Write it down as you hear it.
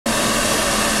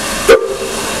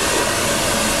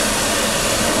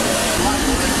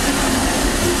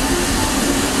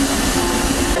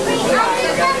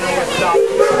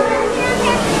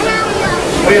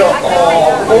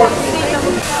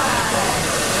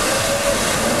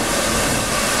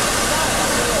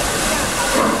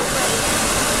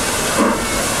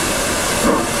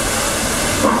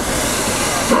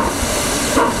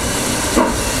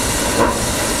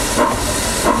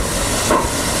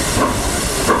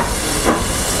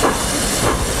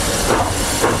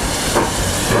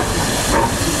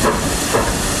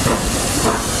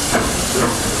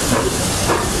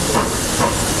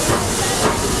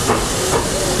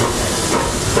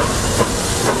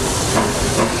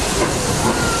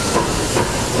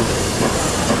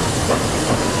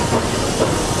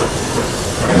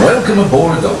Welcome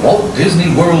aboard the Walt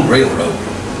Disney World Railroad.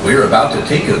 We're about to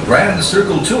take a grand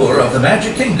circle tour of the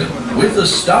Magic Kingdom with a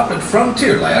stop at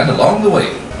Frontierland along the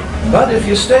way. But if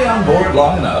you stay on board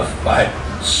long enough,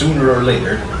 sooner or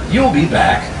later, you'll be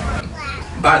back.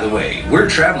 By the way, we're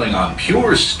traveling on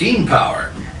pure steam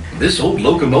power. This old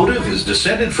locomotive is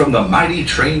descended from the mighty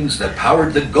trains that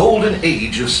powered the golden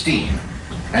age of steam.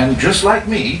 And just like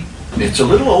me, it's a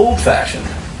little old-fashioned.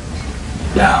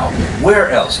 Now, where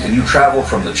else can you travel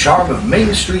from the charm of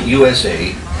Main Street,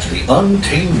 USA to the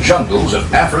untamed jungles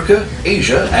of Africa,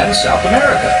 Asia, and South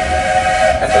America?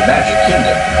 At the Magic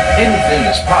Kingdom, anything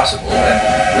is possible,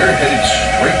 and we're headed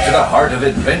straight to the heart of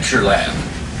Adventureland.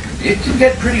 It can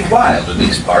get pretty wild in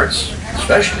these parts,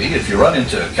 especially if you run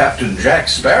into Captain Jack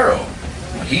Sparrow.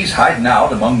 He's hiding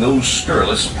out among those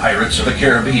scurrilous pirates of the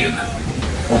Caribbean.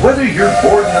 Whether you're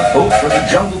boarding a boat for the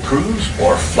Jungle Cruise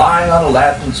or flying on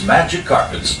Aladdin's magic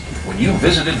carpets, when you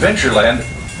visit Adventureland,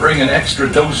 bring an extra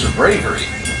dose of bravery.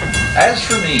 As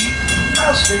for me,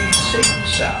 I'll stay safe and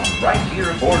sound right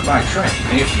here aboard my train,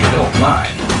 if you don't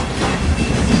mind.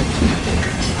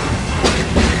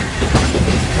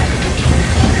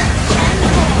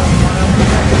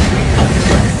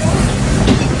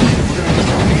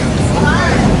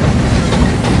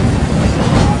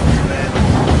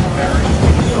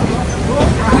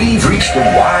 We've reached the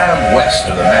wild west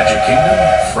of the Magic Kingdom,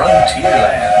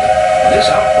 Frontierland. This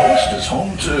outpost is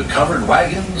home to covered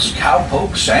wagons,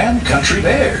 cowpokes, and country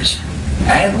bears.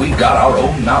 And we've got our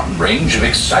own mountain range of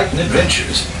exciting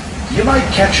adventures. You might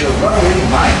catch a runaway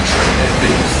mine train at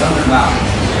Big Thunder Mountain,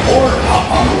 or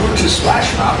hop on over to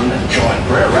Splash Mountain and join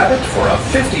Brer Rabbit for a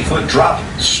 50-foot drop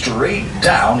straight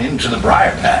down into the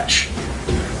Briar Patch.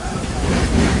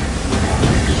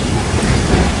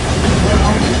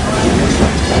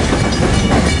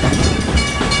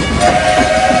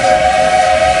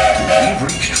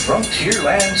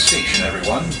 Frontierland Station,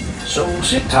 everyone, so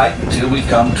sit tight until we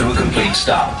come to a complete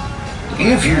stop.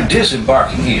 If you're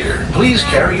disembarking here, please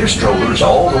carry your strollers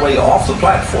all the way off the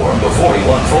platform before you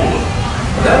unfold them.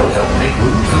 That'll help make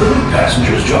room for the new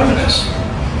passengers joining us.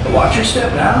 Watch your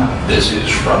step now. This is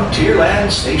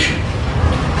Frontierland Station.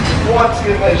 Once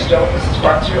again, ladies and gentlemen, this is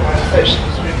Frontierland Station.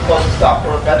 This will be the closest stop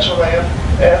for Adventureland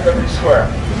and Liberty Square.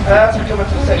 As we come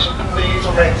into the station, please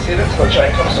remain seated until the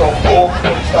train comes to a full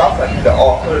stop and you're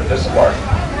all clear to disembark.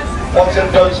 Once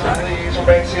again, folks, please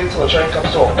remain seated until the train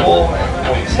comes to a full and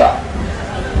complete stop.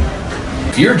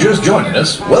 If you're just joining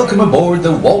us, welcome aboard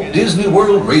the Walt Disney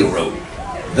World Railroad.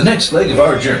 The next leg of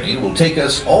our journey will take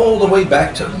us all the way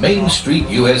back to Main Street,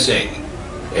 USA.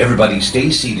 Everybody stay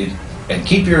seated and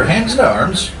keep your hands and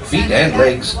arms, feet and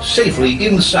legs safely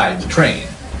inside the train.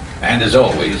 And as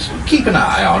always, keep an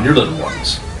eye on your little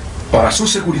ones. Para su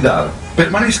seguridad,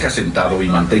 permanezca sentado y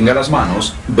mantenga las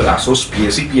manos, brazos,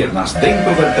 pies y piernas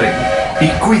dentro del tren y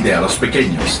cuide a los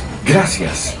pequeños.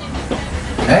 Gracias.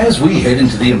 As we head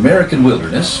into the American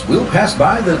wilderness, we'll pass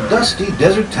by the dusty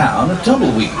desert town of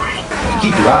Tumbleweed. And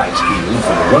keep your eyes peeled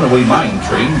for the runaway mine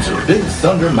trains of Big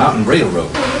Thunder Mountain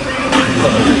Railroad.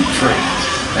 Runaway trains.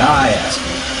 Now I ask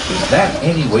you, is that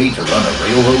any way to run a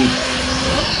railroad?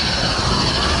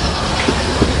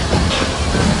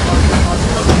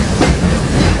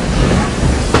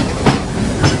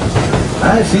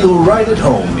 I feel right at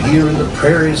home here in the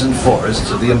prairies and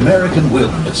forests of the American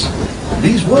wilderness.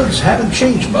 These woods haven't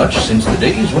changed much since the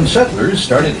days when settlers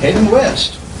started heading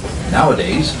west.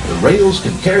 Nowadays, the rails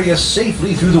can carry us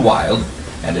safely through the wild,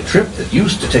 and a trip that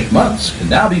used to take months can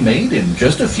now be made in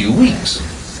just a few weeks.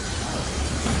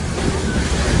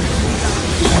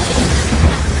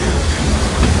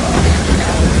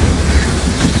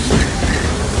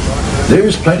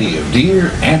 There's plenty of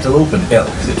deer, antelope, and elk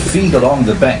that feed along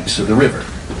the banks of the river.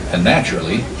 And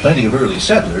naturally, plenty of early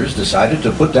settlers decided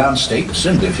to put down stakes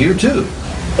and live here too.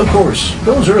 Of course,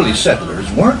 those early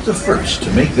settlers weren't the first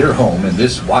to make their home in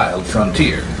this wild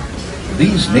frontier.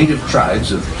 These native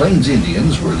tribes of Plains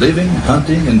Indians were living,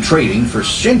 hunting, and trading for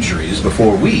centuries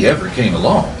before we ever came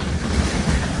along.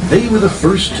 They were the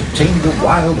first to tame the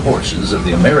wild horses of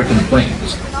the American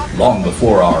plains, long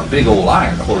before our big old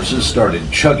iron horses started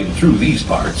chugging through these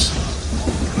parts.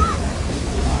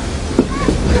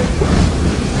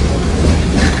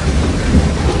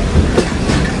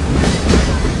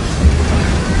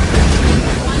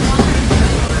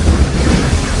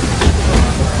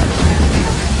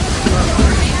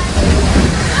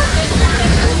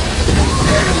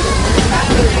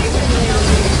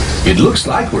 It looks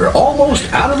like we're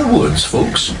almost out of the woods,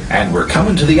 folks, and we're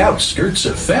coming to the outskirts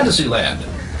of Fantasyland,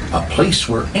 a place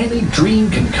where any dream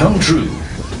can come true.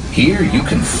 Here you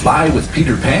can fly with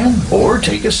Peter Pan or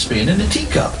take a spin in a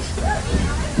teacup.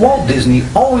 Walt Disney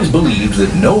always believed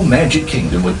that no Magic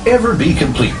Kingdom would ever be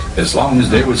complete as long as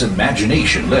there was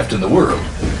imagination left in the world.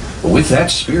 With that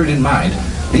spirit in mind,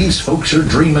 these folks are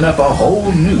dreaming up a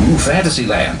whole new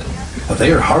Fantasyland.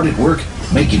 They're hard at work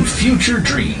making future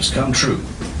dreams come true.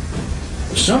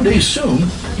 Someday soon,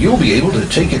 you'll be able to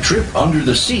take a trip under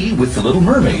the sea with the Little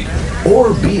Mermaid,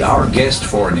 or be our guest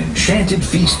for an enchanted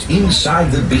feast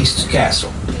inside the Beast's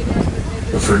castle.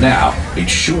 But for now, it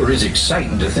sure is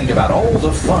exciting to think about all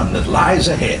the fun that lies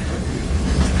ahead.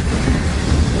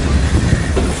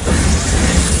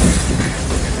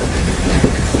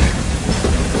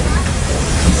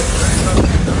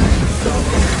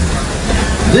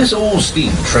 This old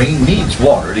steam train needs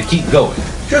water to keep going,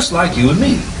 just like you and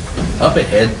me. Up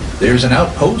ahead, there's an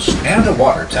outpost and a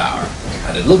water tower,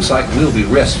 and it looks like we'll be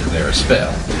resting there a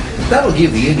spell. That'll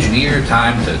give the engineer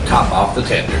time to top off the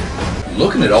tender.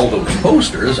 Looking at all those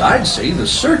posters, I'd say the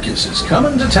circus is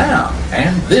coming to town,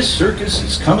 and this circus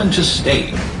is coming to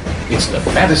stay. It's the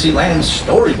Fantasyland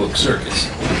Storybook Circus.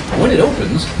 When it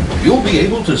opens, you'll be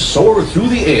able to soar through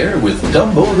the air with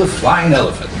Dumbo the Flying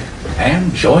Elephant,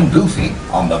 and join Goofy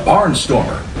on the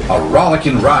Barnstormer, a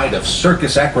rollicking ride of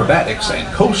circus acrobatics and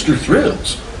coaster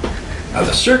thrills. Now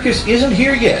the circus isn't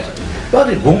here yet,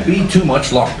 but it won't be too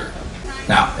much longer.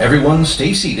 Now everyone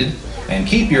stay seated and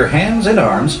keep your hands and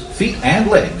arms, feet and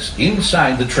legs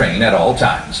inside the train at all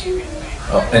times.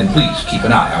 Oh, and please keep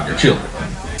an eye on your children.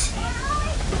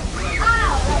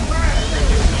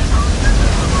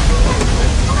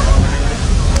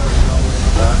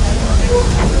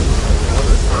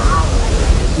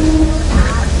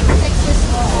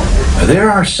 There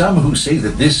are some who say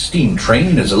that this steam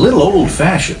train is a little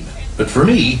old-fashioned, but for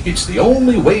me, it's the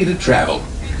only way to travel.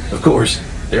 Of course,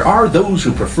 there are those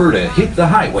who prefer to hit the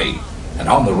highway, and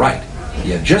on the right,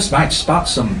 you just might spot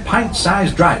some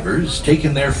pint-sized drivers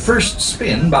taking their first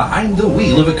spin behind the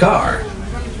wheel of a car.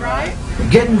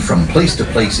 Getting from place to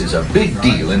place is a big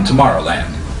deal in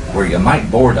Tomorrowland, where you might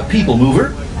board a people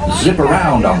mover, zip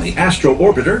around on the Astro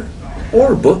Orbiter,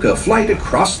 or book a flight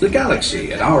across the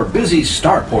galaxy at our busy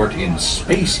starport in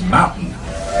Space Mountain.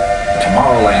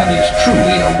 Tomorrowland is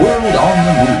truly a world on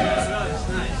the move.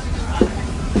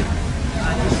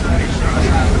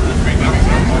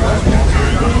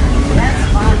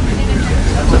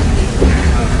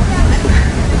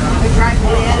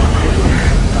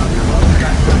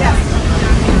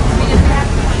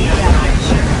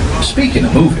 Speaking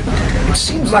of moving, it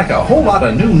seems like a whole lot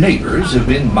of new neighbors have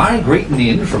been migrating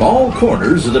in from all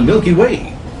corners of the Milky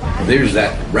Way. There's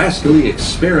that rascally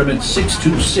Experiment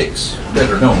 626,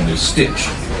 better known as Stitch,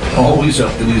 always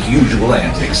up to his usual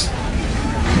antics.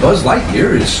 Buzz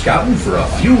Lightyear is scouting for a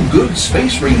few good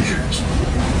space rangers.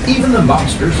 Even the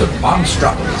monsters of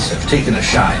Monstropolis have taken a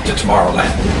shine to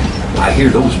Tomorrowland. I hear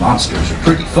those monsters are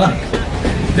pretty funny.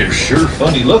 They're sure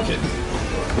funny looking.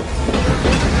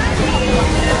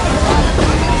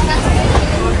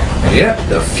 Yep,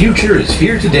 the future is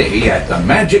here today at the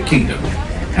Magic Kingdom,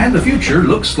 and the future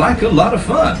looks like a lot of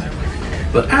fun.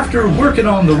 But after working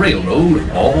on the railroad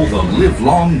all the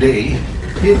livelong day,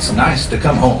 it's nice to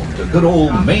come home to good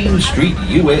old Main Street,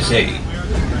 U.S.A.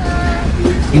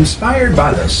 Inspired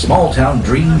by the small-town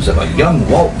dreams of a young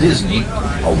Walt Disney,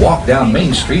 a walk down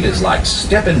Main Street is like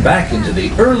stepping back into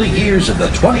the early years of the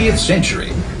 20th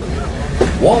century.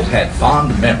 Walt had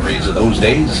fond memories of those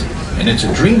days, and it's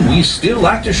a dream we still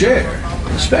like to share,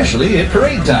 especially at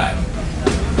parade time.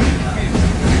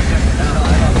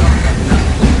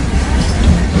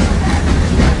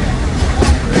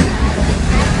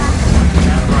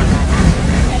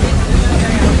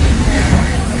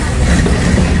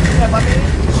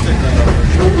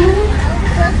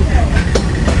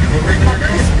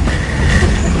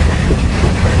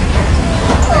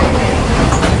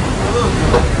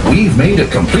 We've made a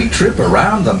complete trip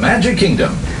around the Magic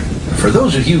Kingdom. For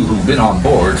those of you who've been on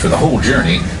board for the whole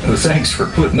journey, thanks for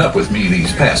putting up with me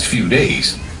these past few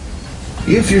days.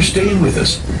 If you're staying with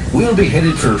us, we'll be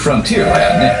headed for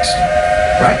Frontierland next.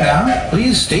 Right now,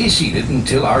 please stay seated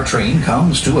until our train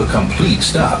comes to a complete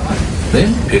stop.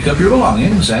 Then pick up your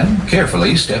belongings and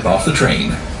carefully step off the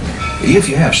train. If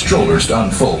you have strollers to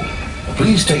unfold,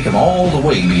 please take them all the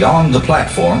way beyond the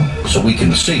platform so we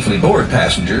can safely board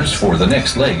passengers for the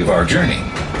next leg of our journey.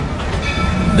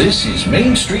 This is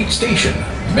Main Street Station,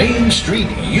 Main Street,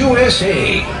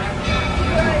 U.S.A.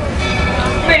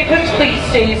 May folks please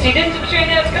stay seated. The train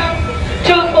has come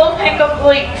to a full and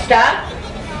complete stop.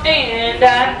 And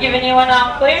I'm giving you an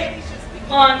all clear.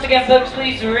 Once again, folks,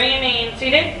 please remain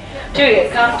seated till you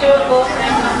come to a full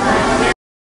and complete stop.